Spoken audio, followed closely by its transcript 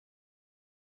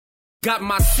Got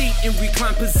my seat in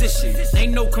reclined position.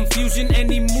 Ain't no confusion,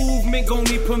 any movement gon'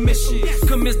 need permission.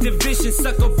 Commence division,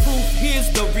 sucker proof,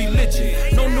 here's the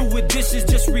religion. No new additions,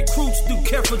 just recruits through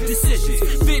careful decisions.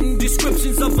 Fitting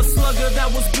descriptions of a slugger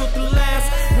that was built to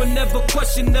last. Will never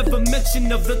question, never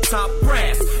mention of the top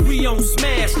brass. We on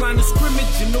smash, line of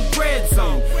scrimmage in the red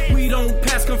zone. We don't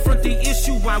pass, confront the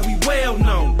issue while we well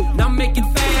known. Now make it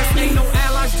fast, ain't no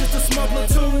allies, just a small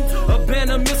platoon. A band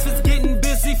of misfits getting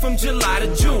busy from July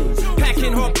to June.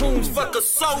 Packing harpoons, fuck a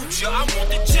soldier, I want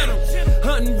the general.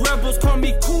 Hunting rebels, call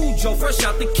me Cool Joe, fresh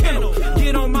out the kennel.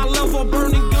 Get on my level,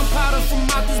 burning gunpowder from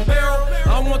out this barrel.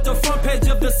 I want the front page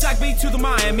of the Sac B to the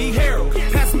Miami Herald.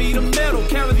 Pass me the medal,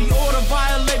 carry the order,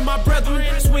 violate my brethren.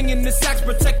 Swinging the sax,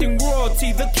 protecting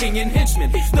royalty, the king and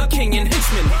henchman. The king and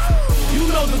henchman. You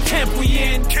know the camp we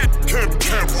in. Camp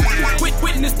we in.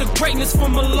 Witness the greatness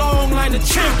from a long line of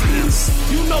champions.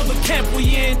 You know the camp we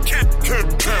in. Camp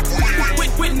we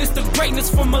in. Witness the greatness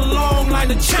from a long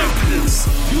line of champions.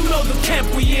 You know the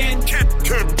camp we in. Camp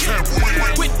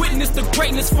we in. Witness the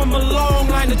greatness from a long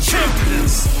line of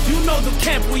champions. You know the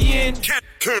camp we in. Camp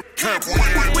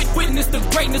we in. Witness the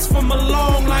greatness from a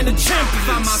long line of champions.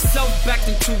 Find myself backed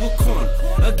into a corner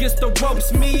against the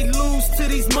ropes. Me lose to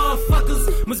these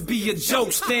motherfuckers must be a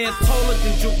joke. Stand taller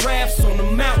than giraffes on the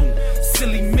mountain.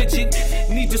 Silly midget,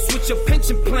 need to switch your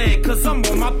pension plan, cause I'm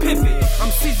on my pivot. I'm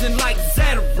seasoned like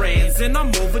Zatarans and I'm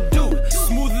overdue.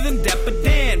 Smoother than Dapper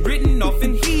Dan, written off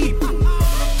in Hebrew.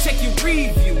 Check your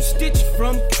review, stitched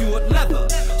from cured leather.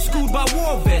 Schooled by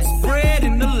war vets, bred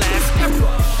in the last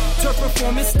era. Turf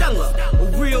performance stellar, a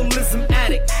realism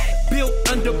addict. Built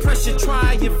under pressure,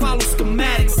 try and follow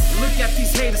schematics. Look at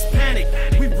these haters panic.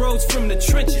 We rose from the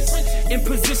trenches, in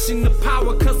position of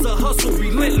power cause the hustle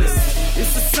relentless.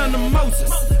 It's the son of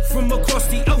Moses, from across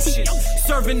the ocean.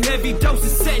 Serving heavy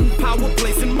doses, setting power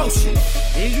plays in motion.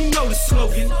 And you know the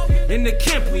slogan, in the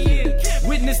camp we in.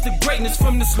 Witness the greatness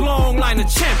from this long line of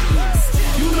champions.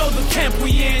 You know the camp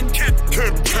we in. Camp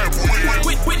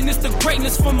we in. Witness the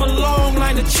greatness from a long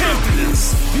line of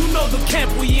champions. You know the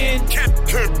camp we in. Camp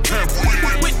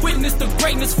we in. Witness the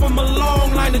greatness from a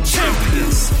long line of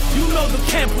champions. You know the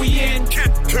camp we in.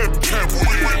 Camp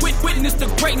we in. Witness the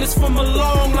greatness from a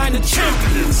long line of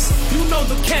champions. You know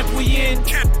the camp we in.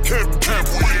 Camp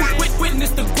we in.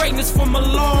 Witness the greatness from a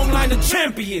long line of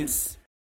champions.